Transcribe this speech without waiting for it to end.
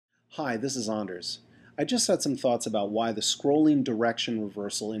Hi, this is Anders. I just had some thoughts about why the scrolling direction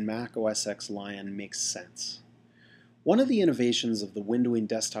reversal in Mac OS X Lion makes sense. One of the innovations of the windowing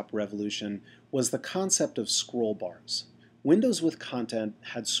desktop revolution was the concept of scroll bars. Windows with content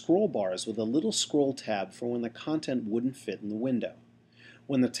had scroll bars with a little scroll tab for when the content wouldn't fit in the window.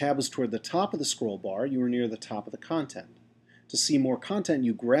 When the tab was toward the top of the scroll bar, you were near the top of the content. To see more content,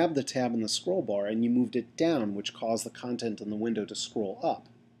 you grabbed the tab in the scroll bar and you moved it down, which caused the content in the window to scroll up.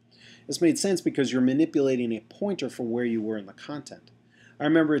 This made sense because you're manipulating a pointer for where you were in the content. I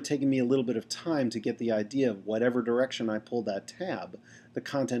remember it taking me a little bit of time to get the idea of whatever direction I pulled that tab, the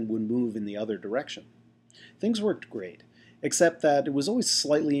content would move in the other direction. Things worked great, except that it was always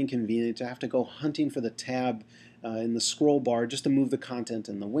slightly inconvenient to have to go hunting for the tab in the scroll bar just to move the content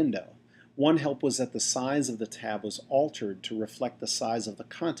in the window. One help was that the size of the tab was altered to reflect the size of the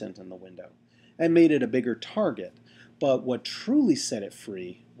content in the window. That made it a bigger target, but what truly set it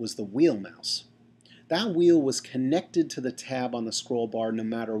free was the wheel mouse. That wheel was connected to the tab on the scroll bar no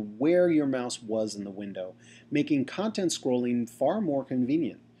matter where your mouse was in the window, making content scrolling far more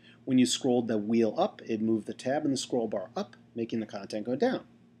convenient. When you scrolled the wheel up, it moved the tab in the scroll bar up, making the content go down.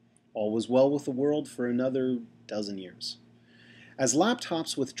 All was well with the world for another dozen years. As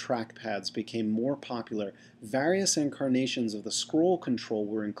laptops with trackpads became more popular, various incarnations of the scroll control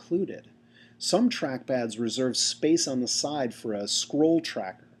were included. Some trackpads reserve space on the side for a scroll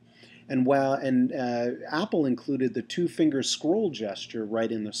tracker, and Apple included the two-finger scroll gesture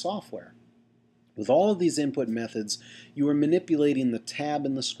right in the software. With all of these input methods, you are manipulating the tab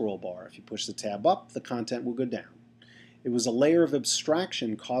in the scroll bar. If you push the tab up, the content will go down. It was a layer of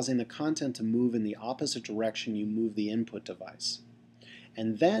abstraction causing the content to move in the opposite direction you move the input device.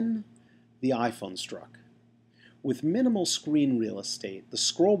 And then the iPhone struck. With minimal screen real estate, the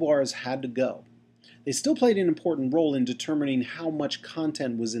scroll bars had to go. They still played an important role in determining how much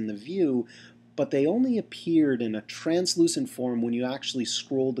content was in the view, but they only appeared in a translucent form when you actually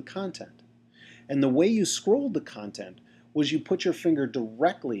scrolled the content. And the way you scrolled the content was you put your finger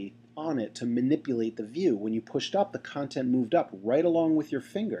directly on it to manipulate the view. When you pushed up, the content moved up right along with your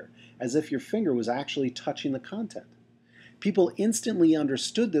finger, as if your finger was actually touching the content. People instantly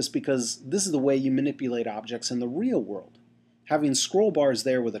understood this because this is the way you manipulate objects in the real world. Having scroll bars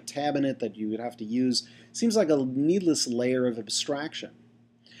there with a tab in it that you would have to use seems like a needless layer of abstraction.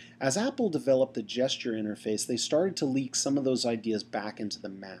 As Apple developed the gesture interface, they started to leak some of those ideas back into the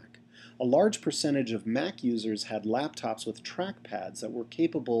Mac. A large percentage of Mac users had laptops with trackpads that were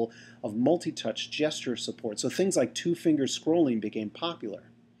capable of multi-touch gesture support, so things like two-finger scrolling became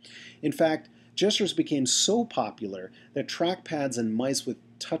popular. In fact, gestures became so popular that trackpads and mice with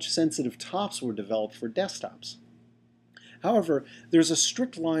touch-sensitive tops were developed for desktops. However, there's a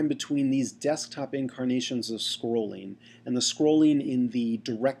strict line between these desktop incarnations of scrolling and the scrolling in the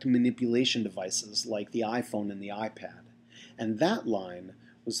direct manipulation devices like the iPhone and the iPad. And that line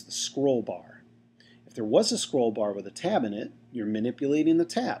was the scroll bar. If there was a scroll bar with a tab in it, you're manipulating the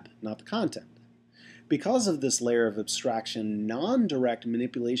tab, not the content. Because of this layer of abstraction, non-direct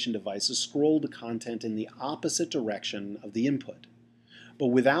manipulation devices scroll the content in the opposite direction of the input. But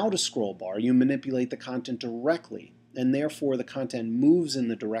without a scroll bar, you manipulate the content directly, and therefore the content moves in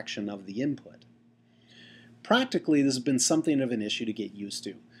the direction of the input. Practically, this has been something of an issue to get used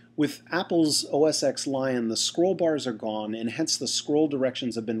to. With Apple's OS X Lion, the scroll bars are gone, and hence the scroll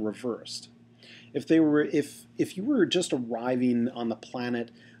directions have been reversed. If you were just arriving on the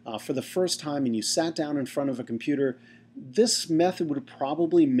planet for the first time and you sat down in front of a computer, this method would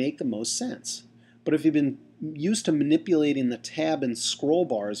probably make the most sense. But if you've been used to manipulating the tab and scroll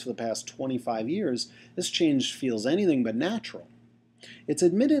bars for the past 25 years, this change feels anything but natural. It's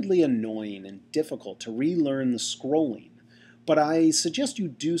admittedly annoying and difficult to relearn the scrolling, but I suggest you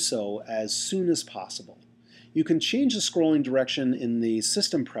do so as soon as possible. You can change the scrolling direction in the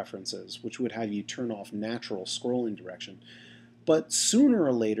system preferences, which would have you turn off natural scrolling direction. But sooner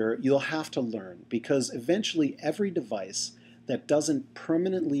or later, you'll have to learn, because eventually every device that doesn't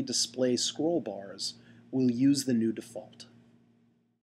permanently display scroll bars will use the new default.